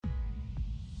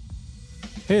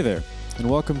Hey there, and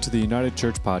welcome to the United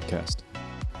Church Podcast.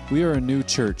 We are a new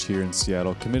church here in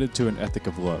Seattle committed to an ethic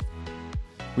of love.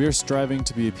 We are striving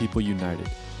to be a people united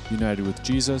with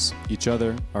Jesus, each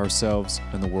other, ourselves,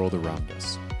 and the world around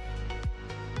us.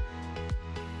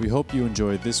 We hope you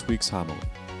enjoy this week's homily.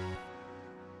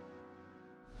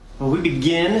 Well, we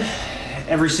begin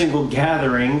every single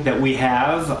gathering that we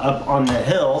have up on the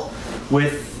hill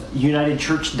with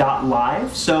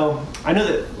UnitedChurch.live. So I know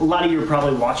that a lot of you are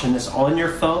probably watching this on your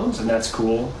phones, and that's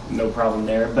cool, no problem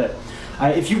there. But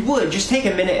if you would, just take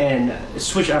a minute and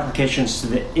switch applications to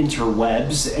the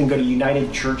interwebs and go to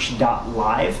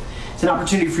UnitedChurch.live. It's an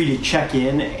opportunity for you to check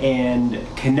in and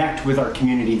connect with our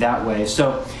community that way.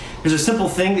 So there's a simple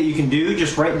thing that you can do.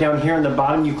 Just right down here on the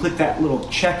bottom, you click that little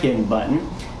check-in button.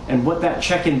 And what that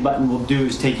check-in button will do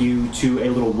is take you to a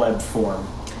little web form.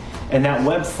 And that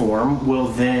web form will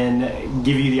then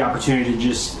give you the opportunity to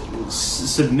just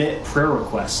submit prayer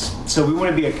requests. So we want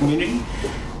to be a community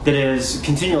that is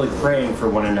continually praying for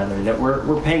one another, that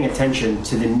we're paying attention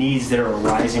to the needs that are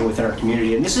arising within our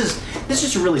community. And this is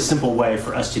just a really simple way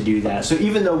for us to do that. So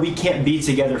even though we can't be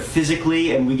together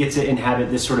physically and we get to inhabit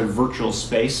this sort of virtual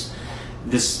space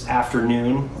this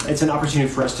afternoon, it's an opportunity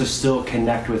for us to still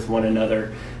connect with one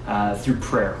another through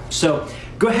prayer. So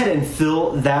go ahead and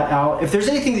fill that out. If there's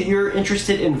anything that you're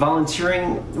interested in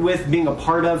volunteering with, being a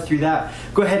part of through that,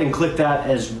 go ahead and click that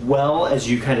as well as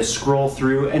you kind of scroll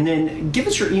through, and then give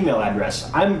us your email address.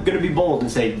 I'm going to be bold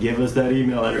and say, give us that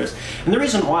email address. And the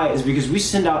reason why is because we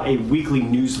send out a weekly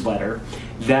newsletter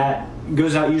that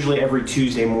goes out usually every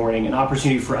Tuesday morning, an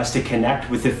opportunity for us to connect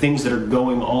with the things that are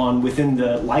going on within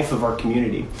the life of our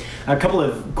community. A couple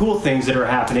of cool things that are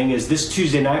happening is this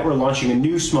Tuesday night we're launching a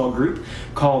new small group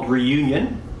called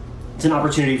Reunion. It's an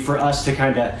opportunity for us to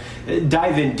kind of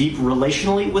dive in deep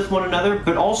relationally with one another,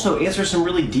 but also answer some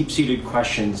really deep-seated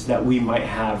questions that we might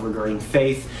have regarding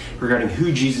faith, regarding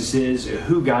who Jesus is,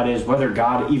 who God is, whether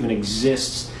God even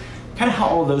exists, kind of how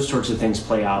all those sorts of things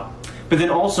play out. But then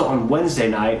also on Wednesday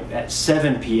night at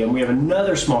 7 p.m., we have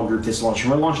another small group that's launching.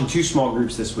 We're launching 2 small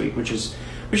groups this week, which is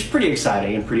pretty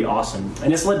exciting and pretty awesome.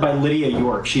 And it's led by Lydia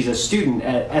York. She's a student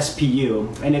at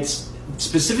SPU, and it's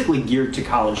specifically geared to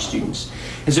college students.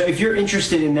 And so if you're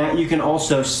interested in that, you can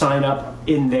also sign up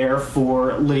in there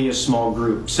for Lydia's small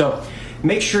group. So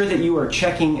make sure that you are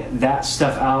checking that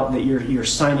stuff out, that you're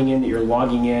signing in, that you're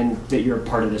logging in, that you're a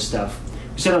part of this stuff.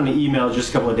 We sent out an email just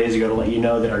a couple of days ago to let you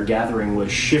know that our gathering was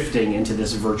shifting into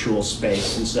this virtual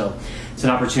space. And so it's an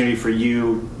opportunity for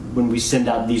you, when we send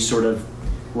out these sort of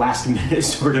last minute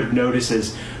sort of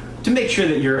notices, to make sure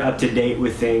that you're up to date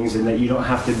with things and that you don't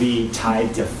have to be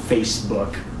tied to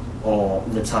Facebook all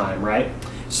the time, right?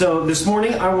 So this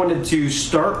morning I wanted to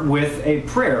start with a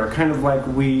prayer, kind of like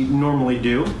we normally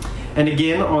do. And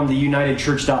again, on the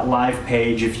UnitedChurch.live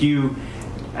page, if you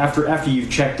after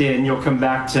you've checked in, you'll come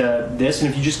back to this,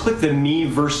 and if you just click the me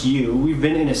versus you, we've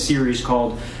been in a series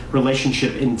called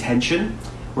Relationship Intention,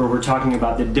 where we're talking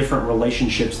about the different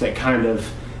relationships that kind of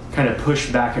push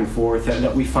back and forth,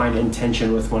 that we find in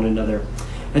tension with one another.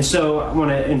 And so I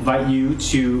want to invite you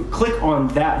to click on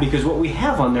that, because what we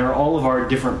have on there are all of our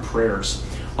different prayers,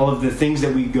 all of the things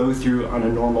that we go through on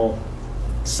a normal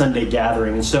Sunday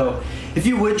gathering. And so if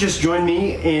you would just join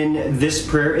me in this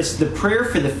prayer. It's the prayer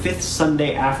for the 5th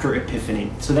Sunday after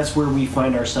Epiphany. So that's where we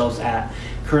find ourselves at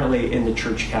currently in the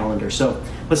church calendar. So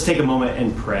let's take a moment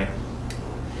and pray.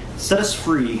 Set us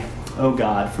free, O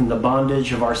God, from the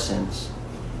bondage of our sins,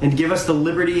 and give us the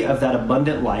liberty of that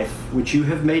abundant life which you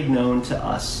have made known to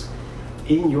us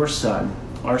in your Son,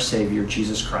 our Savior,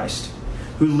 Jesus Christ,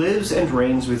 who lives and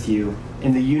reigns with you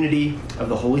in the unity of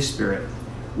the Holy Spirit,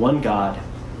 one God,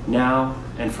 now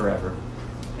and forever.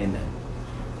 Amen.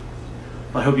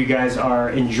 I hope you guys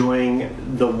are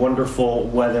enjoying the wonderful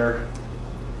weather,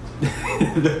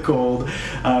 the cold.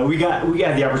 We got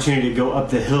the opportunity to go up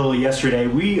the hill yesterday.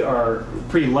 We are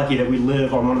pretty lucky that we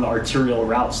live on one of the arterial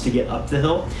routes to get up the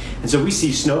hill. And so we see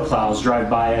snowplows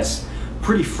drive by us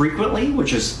pretty frequently,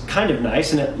 which is kind of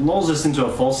nice. And it lulls us into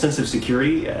a false sense of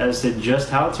security as to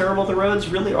just how terrible the roads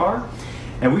really are.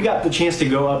 And we got the chance to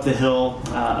go up the hill,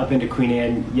 up into Queen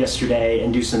Anne yesterday,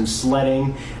 and do some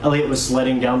sledding. Elliot was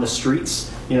sledding down the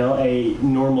streets, a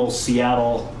normal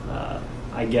Seattle,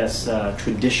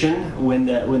 tradition when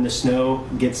the snow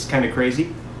gets kind of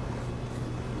crazy.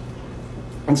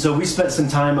 And so we spent some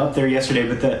time up there yesterday,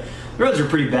 but the roads are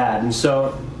pretty bad. And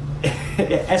so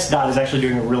SDOT is actually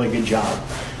doing a really good job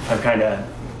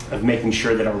of making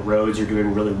sure that our roads are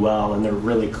doing really well and they're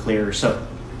really clear. So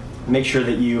make sure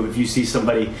that if you see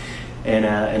somebody in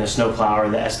a snowplow or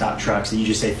the SDOT trucks, that you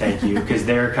just say thank you, because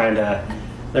they're kind of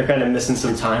they're kind of missing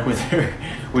some time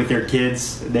with their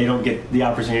kids. They don't get the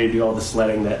opportunity to do all the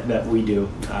sledding that we do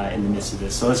in the midst of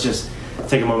this. So let's just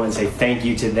take a moment and say thank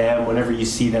you to them whenever you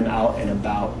see them out and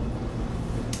about.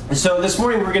 So this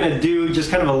morning we're going to do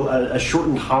just kind of a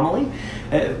shortened homily.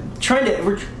 We're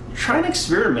trying to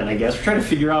experiment, I guess. We're trying to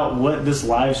figure out what this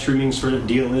live streaming sort of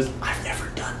deal is. I've never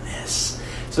done this.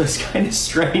 So it's kind of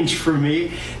strange for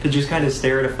me to just kind of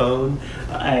stare at a phone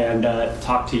and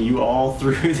talk to you all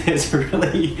through this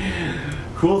really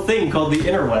cool thing called the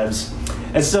interwebs.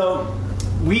 And so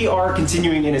we are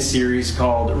continuing in a series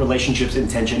called Relationships in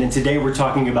Tension, and today we're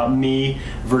talking about me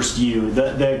versus you,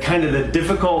 the kind of the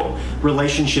difficult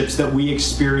relationships that we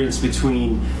experience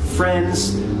between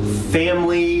friends,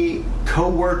 family,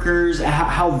 co-workers,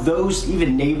 how those,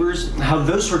 even neighbors, how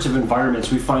those sorts of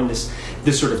environments we find this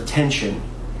sort of tension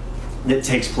that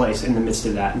takes place in the midst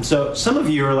of that. And so some of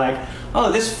you are like,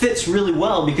 oh, this fits really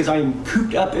well because I'm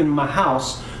cooped up in my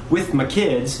house with my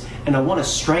kids and I want to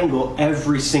strangle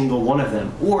every single one of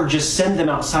them, or just send them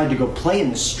outside to go play in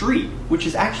the street, which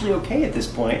is actually okay at this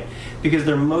point because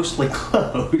they're mostly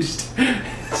closed.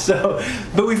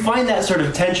 But we find that sort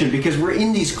of tension because we're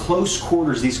in these close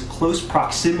quarters, these close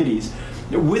proximities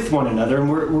with one another, and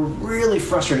we're really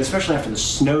frustrated, especially after the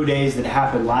snow days that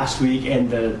happened last week and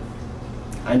the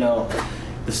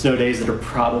snow days that are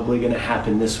probably going to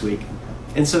happen this week.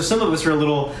 And so some of us are a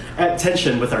little at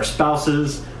tension with our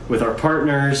spouses, with our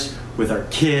partners, with our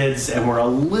kids, and we're a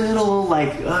little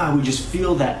like, we just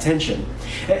feel that tension.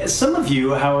 Some of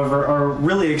you, however, are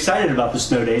really excited about the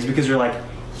snow days because you're like,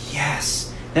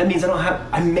 yes, that means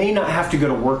I may not have to go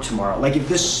to work tomorrow. Like if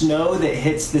this snow that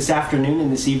hits this afternoon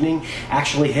and this evening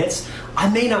actually hits, I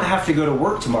may not have to go to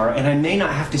work tomorrow, and I may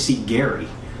not have to see Gary,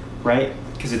 right?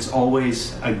 Because it's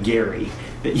always a Gary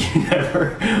that you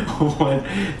never want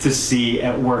to see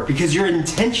at work because you're in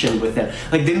tension with them.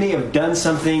 Like they may have done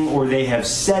something or they have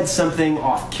said something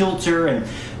off kilter and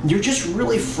you're just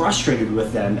really frustrated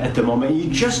with them at the moment.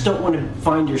 You just don't want to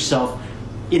find yourself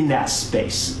in that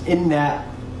space, in that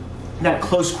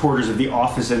close quarters of the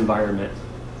office environment.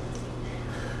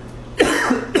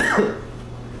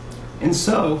 And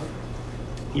so,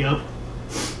 let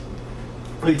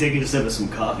me take a sip of some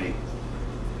coffee.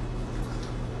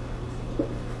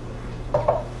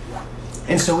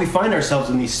 And so we find ourselves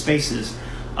in these spaces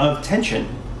of tension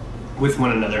with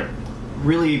one another.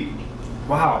 Really,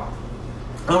 wow.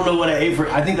 I don't know what I ate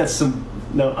for, I think that's I'm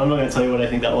not going to tell you what I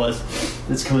think that was.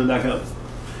 It's coming back up.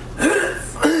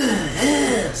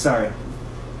 Sorry.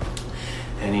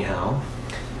 Anyhow,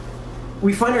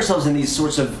 we find ourselves in these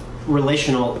sorts of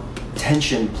relational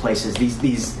tension places,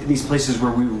 these places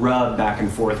where we rub back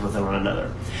and forth with one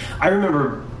another. I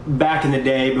remember back in the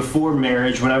day, before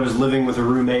marriage, when I was living with a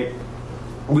roommate,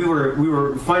 we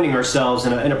were finding ourselves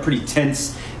in a pretty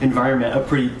tense environment, a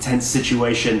pretty tense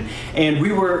situation, and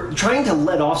we were trying to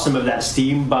let off some of that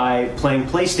steam by playing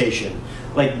PlayStation,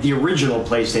 like the original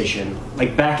PlayStation,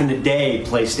 like back in the day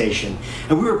PlayStation.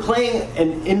 And we were playing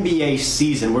an NBA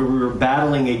season where we were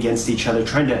battling against each other,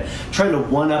 trying to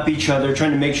one-up each other,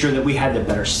 trying to make sure that we had the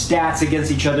better stats against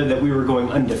each other, that we were going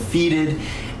undefeated,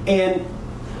 and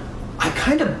I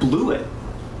kind of blew it.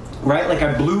 Right? Like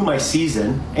I blew my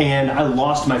season and I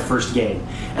lost my first game.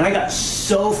 And I got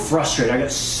so frustrated, I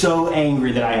got so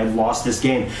angry that I had lost this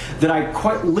game that I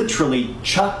quite literally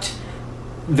chucked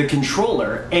the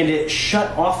controller and it shut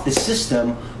off the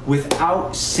system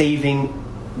without saving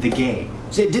the game.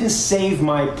 So it didn't save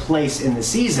my place in the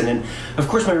season. And of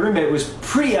course my roommate was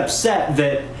pretty upset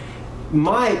that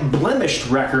my blemished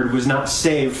record was not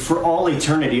saved for all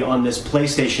eternity on this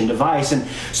PlayStation device. And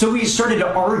so we started to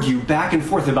argue back and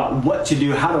forth about what to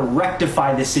do, how to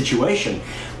rectify this situation.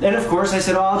 And of course I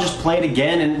said, I'll just play it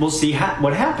again and we'll see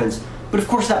what happens. But of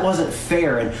course that wasn't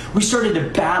fair. And we started to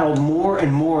battle more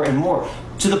and more and more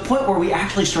to the point where we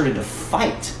actually started to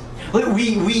fight.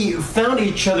 We found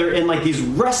each other in like these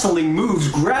wrestling moves,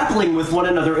 grappling with one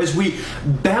another as we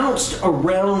bounced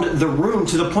around the room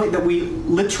to the point that we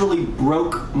literally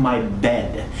broke my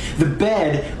bed. The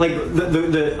bed, like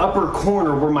the upper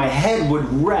corner where my head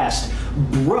would rest,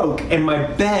 broke, and my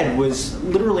bed was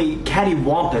literally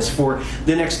cattywampus for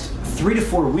the next 3 to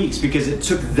 4 weeks because it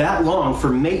took that long for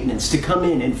maintenance to come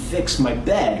in and fix my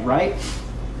bed, right?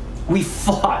 We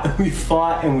fought, and we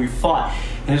fought, and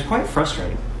it was quite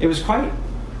frustrating. It was quite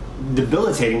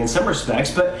debilitating in some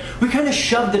respects, but we kind of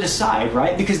shoved it aside,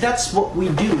 right? Because that's what we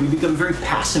do. We become very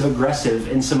passive-aggressive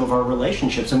in some of our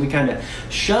relationships, and we kind of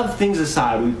shove things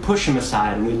aside, we push them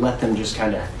aside, and we let them just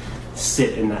kind of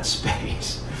sit in that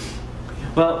space.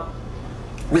 Well,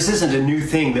 this isn't a new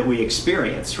thing that we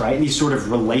experience, right? These sort of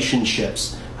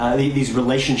relationships these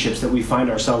relationships that we find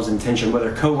ourselves in tension,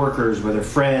 whether coworkers, whether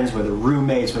friends, whether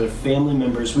roommates, whether family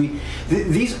members.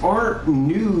 These aren't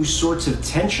new sorts of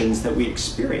tensions that we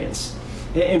experience.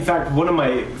 In fact, one of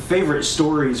my favorite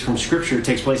stories from Scripture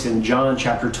takes place in John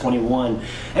chapter 21.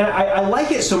 And I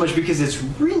like it so much because it's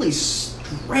really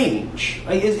strange.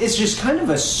 It's just kind of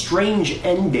a strange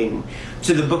ending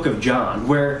to the book of John,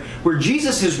 where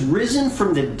Jesus has risen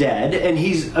from the dead and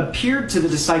he's appeared to the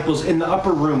disciples in the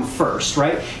upper room first,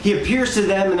 right? He appears to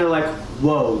them and they're like,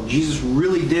 whoa, Jesus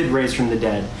really did raise from the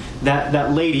dead.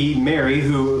 That lady, Mary,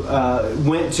 who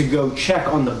went to go check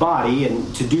on the body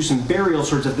and to do some burial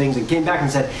sorts of things and came back and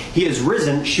said, he has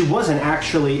risen. She wasn't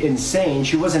actually insane.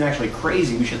 She wasn't actually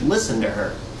crazy. We should listen to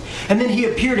her. And then he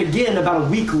appeared again about a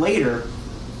week later,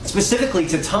 specifically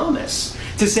to Thomas,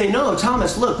 to say, no,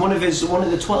 Thomas, look, one of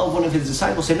the 12, one of his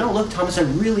disciples said, no, look, Thomas, I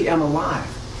really am alive.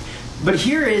 But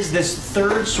here is this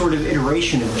third sort of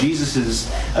iteration of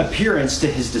Jesus' appearance to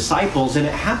his disciples, and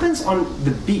it happens on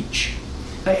the beach.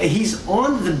 He's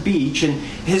on the beach, and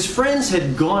his friends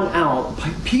had gone out,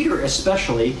 Peter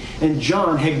especially, and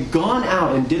John had gone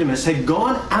out, and Didymus had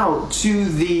gone out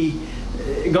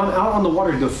on the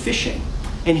water to go fishing.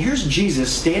 And here's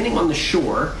Jesus standing on the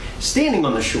shore,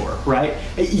 right?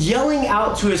 Yelling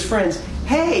out to his friends,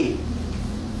 hey,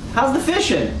 how's the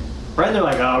fishing? Right? And they're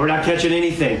like, oh, we're not catching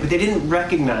anything. But they didn't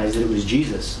recognize that it was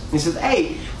Jesus. And he says,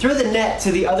 hey, throw the net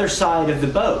to the other side of the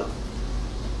boat.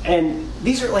 And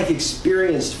these are like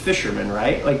experienced fishermen,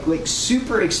 right? Like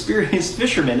super experienced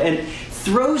fishermen. And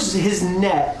throws his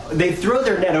net, they throw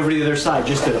their net over to the other side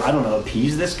just to, I don't know,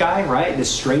 appease this guy, right?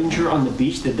 This stranger on the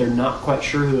beach that they're not quite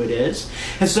sure who it is.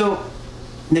 And so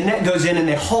the net goes in and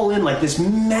they haul in like this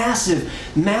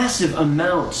massive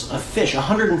amounts of fish.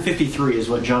 153 is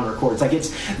what John records. Like it's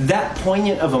that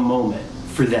poignant of a moment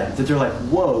for them that they're like,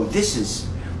 whoa, this is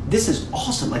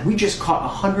awesome. Like we just caught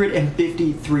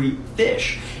 153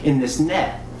 fish in this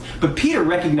net. But Peter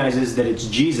recognizes that it's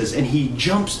Jesus, and he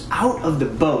jumps out of the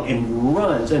boat and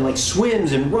runs and like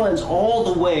swims and runs all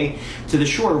the way to the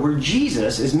shore where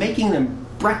Jesus is making them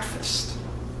breakfast.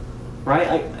 Right?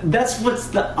 Like that's what's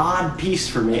the odd piece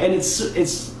for me. And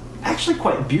it's actually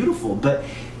quite beautiful, but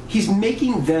he's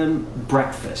making them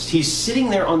breakfast. He's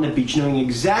sitting there on the beach knowing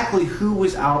exactly who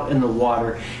was out in the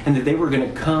water and that they were going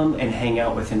to come and hang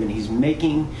out with him, and he's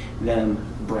making them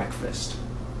breakfast.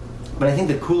 But I think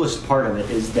the coolest part of it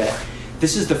is that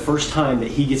this is the first time that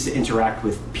he gets to interact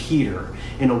with Peter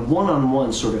in a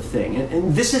one-on-one sort of thing.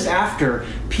 And this is after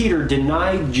Peter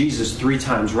denied Jesus 3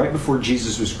 times, right before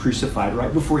Jesus was crucified,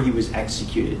 right before he was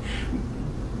executed.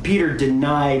 Peter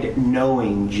denied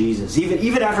knowing Jesus.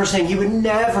 Even after saying he would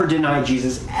never deny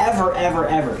Jesus, ever, ever,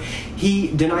 ever. He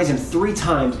denies him 3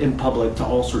 times in public to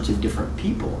all sorts of different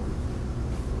people.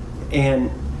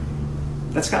 And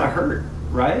that's gotta hurt,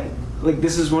 right? Like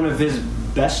this is one of his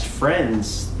best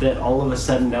friends that all of a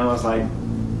sudden now is like,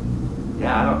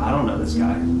 yeah, I don't know this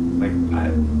guy. Like I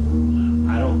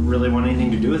don't really want anything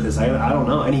to do with this. I don't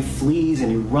know. And he flees and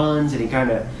he runs and he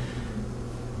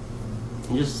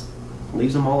just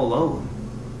leaves them all alone.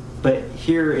 But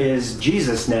here is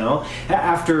Jesus now,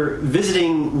 after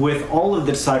visiting with all of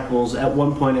the disciples at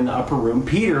one point in the upper room,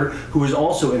 Peter, who was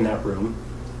also in that room,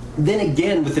 then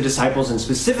again with the disciples and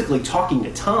specifically talking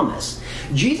to Thomas.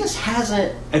 Jesus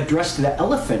hasn't addressed the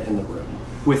elephant in the room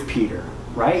with Peter,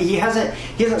 right? He hasn't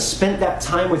spent that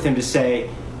time with him to say,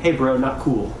 hey bro, not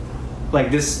cool.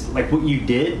 Like this, like what you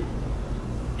did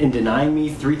in denying me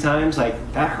 3 times,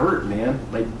 like that hurt, man.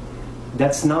 Like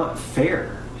that's not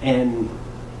fair. And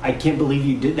I can't believe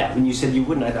you did that when you said you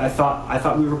wouldn't. I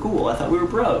thought we were cool. I thought we were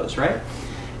bros, right?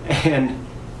 And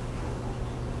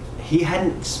he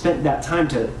hadn't spent that time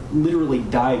to literally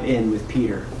dive in with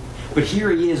Peter. But here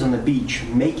he is on the beach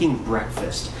making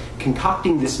breakfast,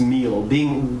 concocting this meal,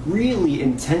 being really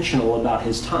intentional about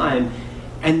his time.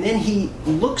 And then he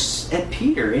looks at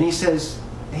Peter and he says,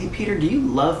 hey Peter, do you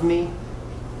love me?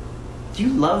 Do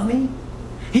you love me?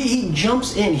 He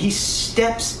jumps in, he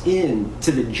steps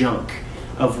into the junk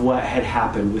of what had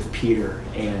happened with Peter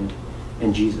and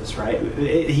Jesus, right?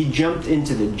 He jumped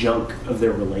into the junk of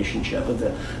their relationship, of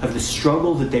the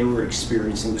struggle that they were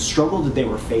experiencing, the struggle that they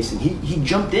were facing. He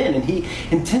jumped in and he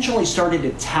intentionally started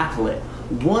to tackle it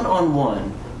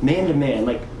one-on-one, man-to-man,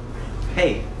 like,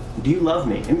 hey, do you love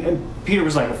me? And Peter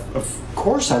was like, of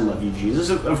course I love you, Jesus.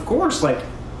 Of course, like,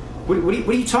 what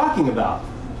are you talking about?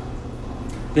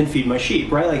 Then feed my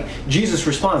sheep, right? Like, Jesus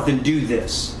responds, then do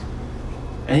this.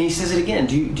 And he says it again,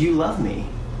 do you love me?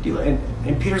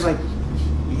 And Peter's like,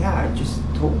 yeah, I just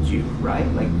told you, right?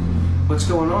 Like, what's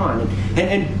going on?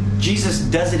 And Jesus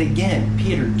does it again.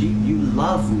 Peter, do you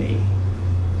love me?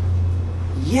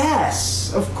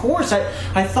 Yes, of course.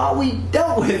 I thought we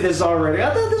dealt with this already.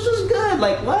 I thought this was good.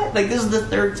 Like, what? Like, this is the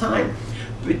third time.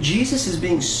 But Jesus is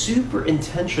being super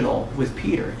intentional with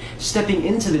Peter, stepping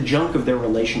into the junk of their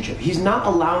relationship. He's not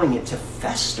allowing it to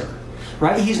fester,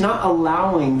 right? He's not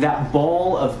allowing that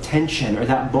ball of tension or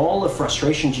that ball of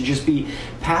frustration to just be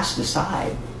passed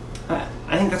aside.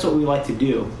 I think that's what we like to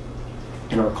do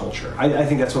in our culture. I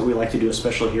think that's what we like to do,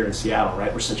 especially here in Seattle,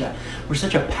 right? We're such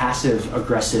a passive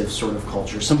aggressive sort of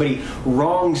culture. Somebody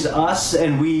wrongs us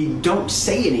and we don't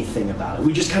say anything about it.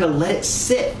 We just kind of let it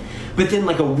sit. But then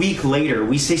like a week later,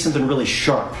 we say something really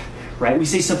sharp, right? We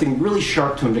say something really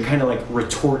sharp to them to kind of like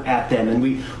retort at them. And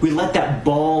we let that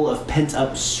ball of pent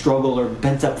up struggle or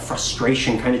pent up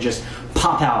frustration kind of just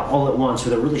pop out all at once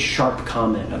with a really sharp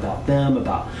comment about them,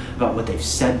 about what they've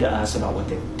said to us, about what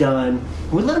they've done.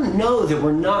 And we let them know that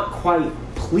we're not quite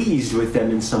pleased with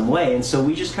them in some way. And so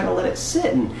we just kind of let it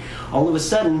sit. And all of a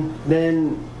sudden,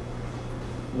 then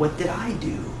what did I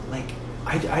do? Like,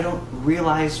 I don't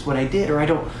realize what I did, or I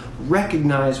don't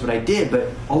recognize what I did, but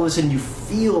all of a sudden you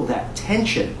feel that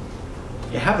tension.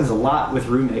 It happens a lot with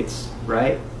roommates,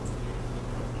 right?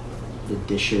 The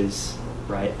dishes,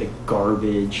 right? The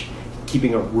garbage,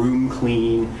 keeping a room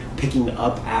clean, picking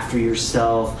up after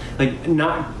yourself, like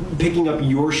not picking up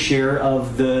your share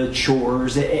of the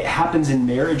chores. It happens in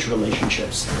marriage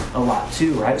relationships a lot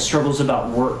too, right? Struggles about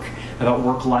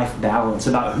work-life balance,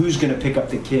 about who's going to pick up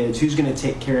the kids, who's going to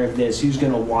take care of this, who's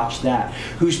going to watch that,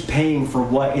 who's paying for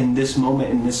what in this moment,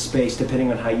 in this space,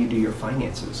 depending on how you do your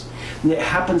finances. And it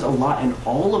happens a lot in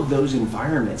all of those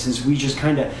environments as we just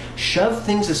kind of shove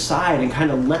things aside and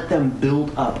kind of let them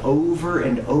build up over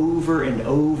and over and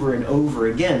over and over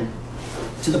again,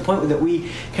 to the point that we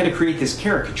kind of create this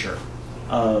caricature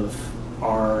of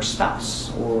our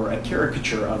spouse, or a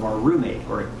caricature of our roommate,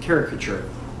 or a caricature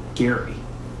of Gary,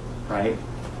 right?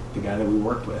 The guy that we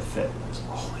worked with, that was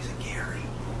always a Gary.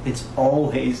 It's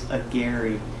always a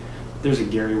Gary. There's a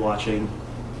Gary watching.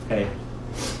 Hey,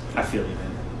 I feel you, man.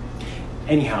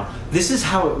 Anyhow, this is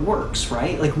how it works,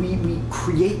 right? Like we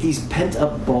create these pent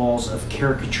up balls of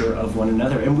caricature of one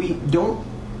another, and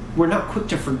we're not quick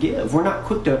to forgive. We're not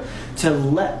quick to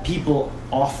let people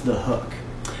off the hook.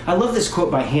 I love this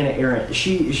quote by Hannah Arendt.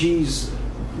 She's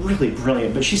really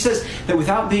brilliant, but she says that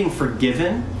without being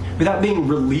forgiven, without being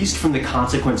released from the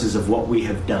consequences of what we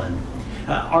have done,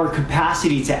 our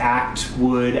capacity to act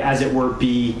would, as it were,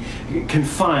 be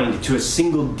confined to a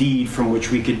single deed from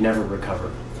which we could never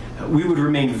recover. We would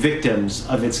remain victims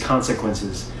of its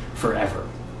consequences forever,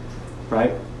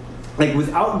 right? Like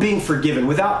without being forgiven,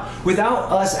 without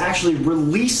us actually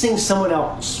releasing someone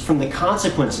else from the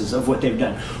consequences of what they've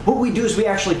done, what we do is we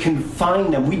actually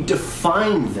confine them, we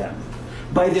define them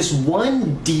by this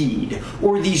one deed,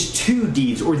 or these two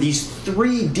deeds, or these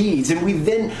three deeds, and we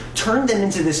then turn them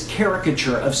into this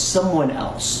caricature of someone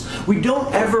else. We don't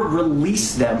ever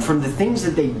release them from the things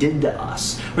that they did to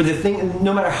us, or the thing,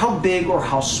 no matter how big or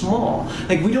how small.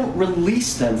 Like we don't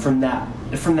release them from that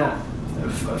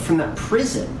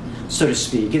prison, so to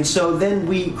speak. And so then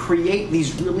we create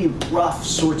these really rough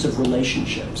sorts of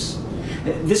relationships.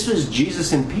 This was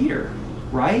Jesus and Peter,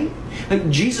 right? Like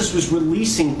Jesus was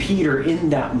releasing Peter in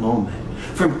that moment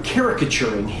from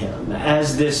caricaturing him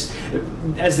as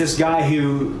this guy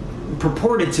who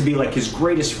purported to be like his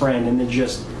greatest friend, and then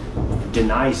just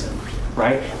denies him,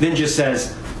 right? Then just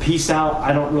says, peace out,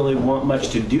 I don't really want much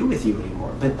to do with you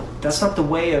anymore. But that's not the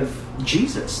way of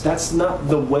Jesus. That's not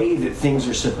the way that things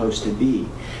are supposed to be.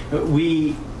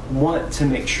 We want to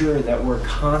make sure that we're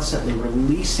constantly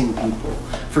releasing people.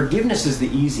 Forgiveness is the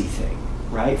easy thing,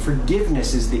 right?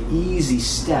 Forgiveness is the easy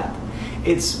step.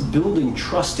 It's building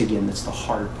trust again that's the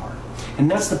hard part.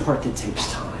 And that's the part that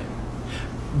takes time.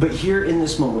 But here in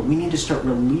this moment, we need to start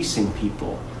releasing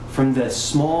people from the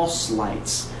small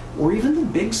slights, or even the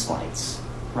big slights,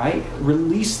 right?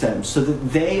 Release them so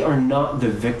that they are not the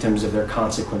victims of their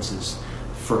consequences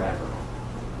forever.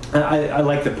 I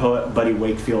like the poet Buddy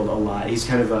Wakefield a lot. He's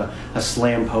kind of a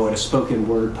slam poet, a spoken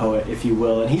word poet, if you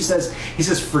will. And he says,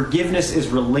 forgiveness is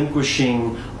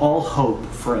relinquishing all hope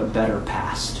for a better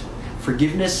past.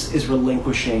 Forgiveness is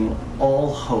relinquishing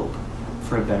all hope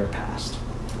for a better past.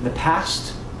 The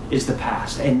past is the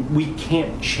past, and we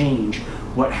can't change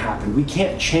what happened. We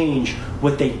can't change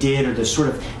what they did or the sort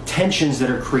of tensions that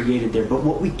are created there. But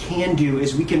what we can do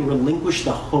is we can relinquish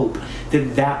the hope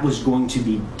that was going to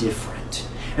be different.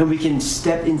 And we can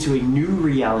step into a new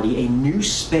reality, a new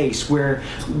space where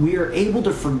we are able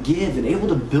to forgive and able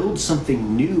to build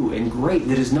something new and great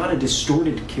that is not a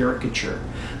distorted caricature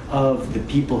of the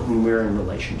people whom we're in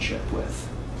relationship with.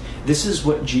 This is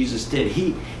what Jesus did.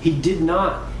 He did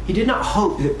not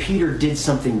hope that Peter did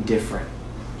something different.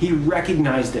 He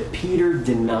recognized that Peter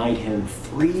denied him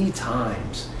 3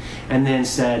 times and then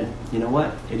said, you know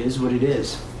what? It is what it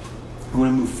is. I want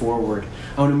to move forward.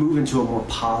 I want to move into a more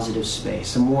positive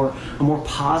space, a more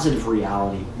positive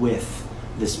reality with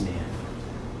this man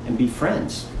and be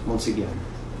friends once again.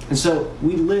 And so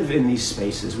we live in these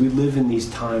spaces. We live in these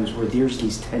times where there's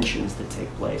these tensions that take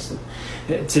place.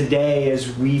 And today,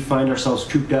 as we find ourselves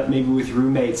cooped up maybe with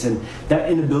roommates and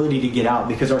that inability to get out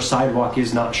because our sidewalk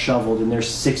is not shoveled and there's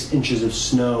 6 inches of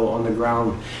snow on the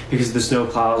ground because the snow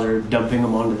plows are dumping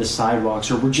them onto the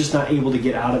sidewalks, or we're just not able to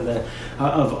get out of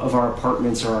of our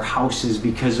apartments or our houses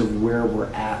because of where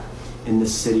we're at in the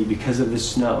city because of the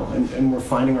snow. And we're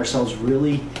finding ourselves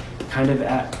really kind of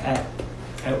at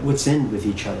what's in with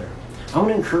each other. I want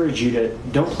to encourage you to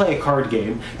don't play a card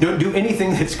game. Don't do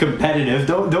anything that's competitive.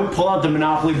 Don't pull out the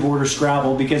Monopoly board or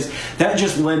Scrabble, because that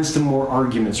just lends to more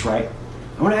arguments, right?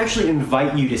 I want to actually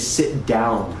invite you to sit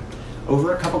down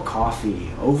over a cup of coffee,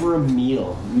 over a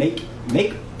meal. Make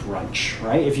brunch,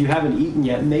 right? If you haven't eaten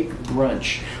yet, make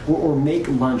brunch or make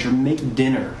lunch or make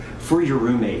dinner for your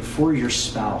roommate, for your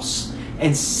spouse,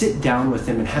 and sit down with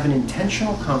them and have an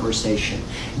intentional conversation.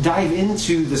 Dive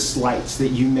into the slights that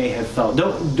you may have felt.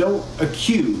 Don't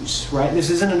accuse, right? This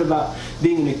isn't about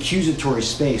being an accusatory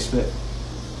space, but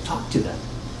talk to them.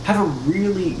 Have a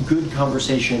really good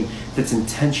conversation that's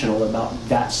intentional about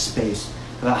that space,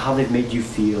 about how they've made you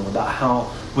feel, about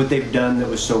what they've done that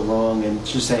was so wrong, and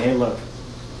just say, hey, look,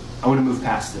 I want to move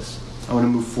past this. I want to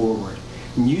move forward.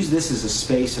 And use this as a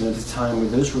space and at a time where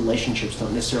those relationships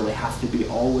don't necessarily have to be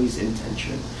always in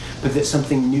tension, but that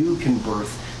something new can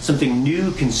birth, something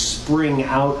new can spring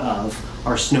out of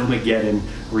our Snowmageddon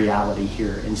reality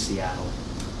here in Seattle.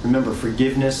 Remember,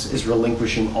 forgiveness is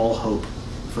relinquishing all hope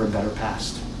for a better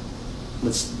past.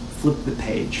 Let's flip the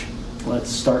page. Let's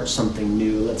start something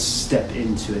new. Let's step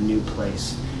into a new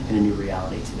place and a new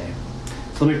reality today.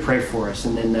 So let me pray for us,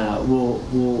 and then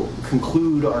we'll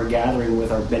conclude our gathering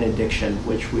with our benediction,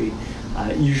 which we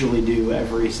usually do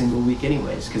every single week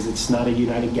anyways, because it's not a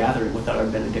united gathering without our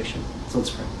benediction. So let's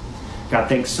pray. God,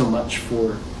 thanks so much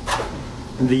for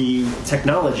the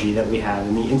technology that we have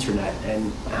and the internet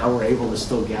and how we're able to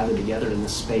still gather together in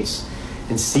this space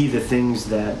and see the things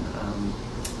that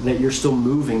you're still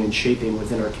moving and shaping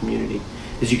within our community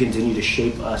as you continue to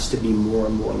shape us to be more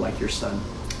and more like your Son.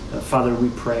 Father, we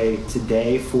pray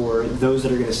today for those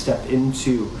that are going to step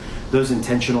into those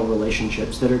intentional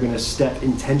relationships, that are going to step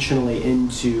intentionally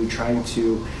into trying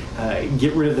to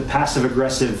get rid of the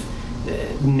passive-aggressive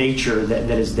nature that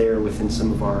is there within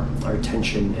some of our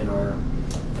tension in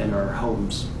our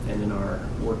homes and in our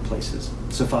workplaces.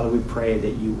 So, Father, we pray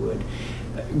that you would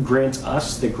grant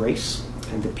us the grace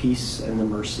and the peace and the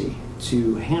mercy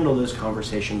to handle those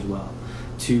conversations well,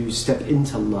 to step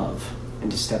into love and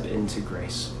to step into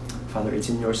grace. Father, it's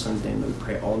in your Son's name that we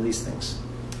pray all these things.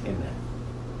 Amen.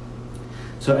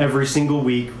 So every single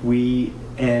week we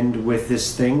end with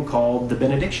this thing called the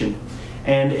benediction.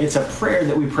 And it's a prayer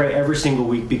that we pray every single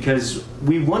week because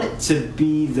we want it to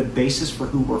be the basis for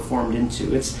who we're formed into.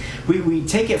 We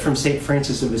take it from St.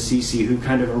 Francis of Assisi, who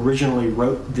kind of originally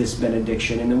wrote this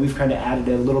benediction, and then we've kind of added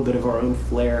a little bit of our own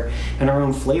flair and our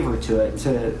own flavor to it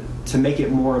to make it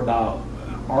more about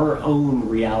our own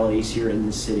realities here in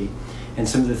the city and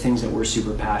some of the things that we're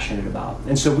super passionate about.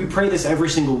 And so we pray this every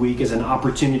single week as an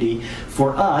opportunity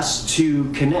for us to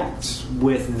connect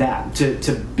with that,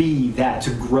 to be that, to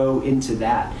grow into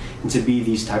that, and to be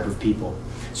these type of people.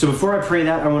 So before I pray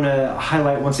that, I want to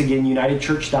highlight once again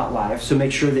unitedchurch.live. So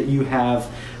make sure that you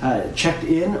have checked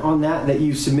in on that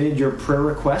you've submitted your prayer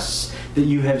requests, that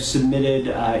you have submitted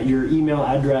your email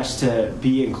address to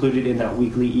be included in that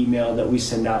weekly email that we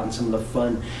send out and some of the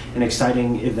fun and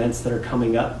exciting events that are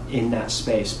coming up in that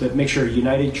space. But make sure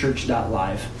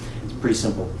unitedchurch.live. It's pretty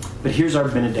simple. But here's our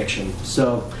benediction.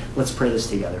 So let's pray this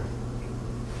together.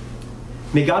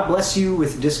 May God bless you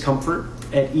with discomfort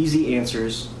at easy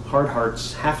answers, hard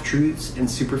hearts, half-truths, and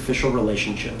superficial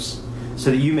relationships,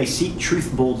 so that you may seek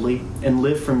truth boldly and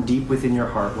live from deep within your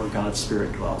heart where God's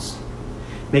Spirit dwells.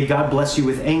 May God bless you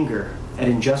with anger at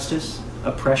injustice,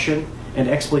 oppression, and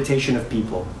exploitation of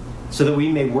people, so that we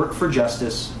may work for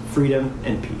justice, freedom,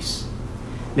 and peace.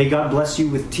 May God bless you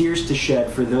with tears to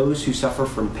shed for those who suffer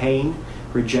from pain,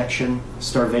 rejection,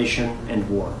 starvation, and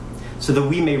war, so that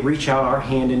we may reach out our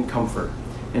hand in comfort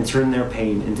and turn their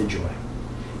pain into joy.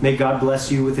 May God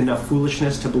bless you with enough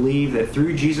foolishness to believe that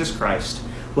through Jesus Christ,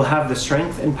 we'll have the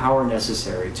strength and power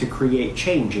necessary to create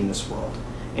change in this world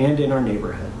and in our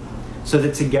neighborhood, so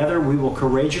that together we will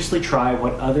courageously try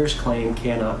what others claim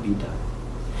cannot be done.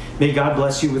 May God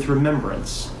bless you with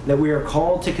remembrance that we are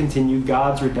called to continue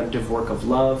God's redemptive work of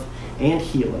love and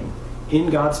healing in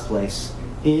God's place,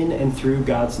 in and through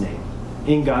God's name,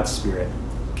 in God's Spirit,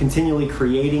 continually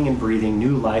creating and breathing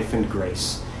new life and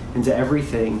grace into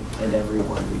everything and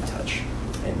everyone we touch.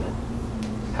 Amen.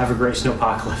 Have a great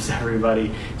snowpocalypse,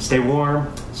 everybody. Stay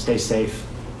warm, stay safe,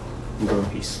 and go in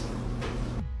peace.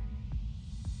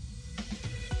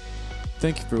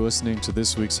 Thank you for listening to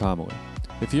this week's homily.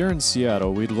 If you're in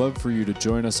Seattle, we'd love for you to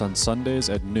join us on Sundays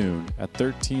at noon at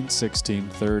 1316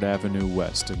 3rd Avenue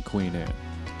West in Queen Anne.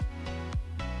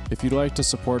 If you'd like to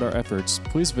support our efforts,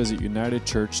 please visit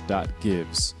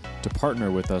unitedchurch.gives to partner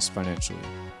with us financially.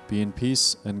 Be in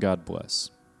peace and God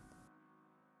bless.